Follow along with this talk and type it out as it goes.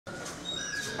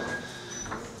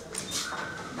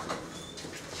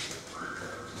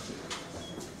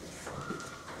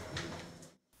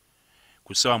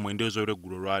Ku ssaawa 9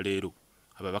 ez'olweggulo olwaleero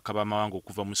ababaka b'amawanga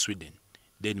okuva mu Sweden,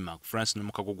 Denmark, France ne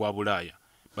mukago gwa Bulaaya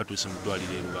batuuse mu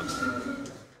ddwaliro e Lubaga.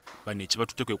 Bano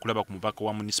ekibatutte kwe kulaba ku mubaka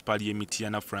wa munisipaali y'e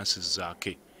Mityana Francis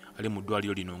Zaake ali mu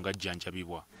ddwaliro lino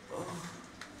ng'ajjanjabibwa.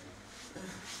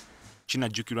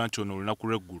 Kinajjukirwa nti ono olunaku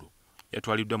lw'eggulo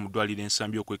yatwaliddwa mu ddwaliro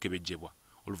ensambi okwekebejjebwa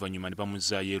oluvannyuma ne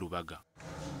bamuzzaayo e Lubaga.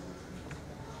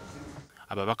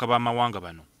 Ababaka b'amawanga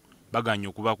bano bagaanye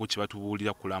okubaako kye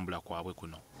batubuulira kulambula kwabwe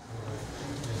kuno.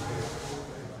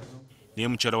 Naye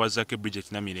mukyala wa Zaake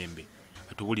Bridget Namirembe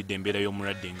atubuulidde embeera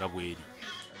y'omulwadde nga bw'eri.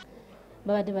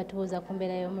 Babadde batubuuza ku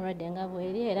mbeera y'omulwadde nga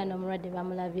bw'eri era n'omulwadde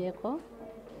bamulabyeko.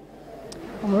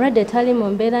 Omulwadde tali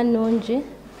mu mbeera nnungi,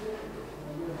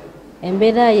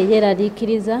 embeera ye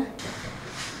yeeraliikiriza.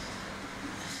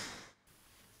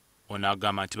 Ono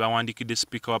agamba nti baawaandiikidde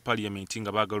sipiika wa paaliyamenti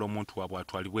nga baagala omuntu waabwe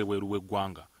atwalibwe ebweru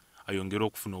w'eggwanga ayongere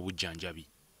okufuna obujjanjabi.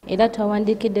 Era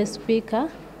twawandiikidde sipiika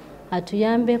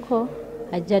atuyambeko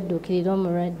ajja adduukirira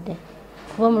omulwadde.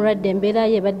 Kuba omulwadde embeera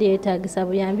ye ebadde yeetaagisa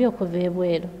buyambi okuva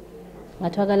ebweru. Nga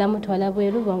twagala mutwala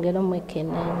bweru bongere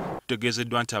omwekenneenya.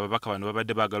 Tutegeezeddwa nti ababaka bano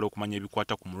babadde baagala okumanya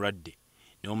ebikwata ku mulwadde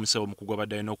naye omusawo omukugu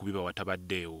abadde alina okubiba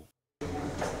watabaddeewo.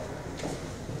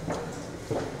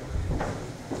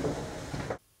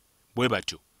 Bwe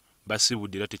batyo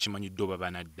basiibudde era tekimanyiddwa oba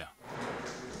banadda.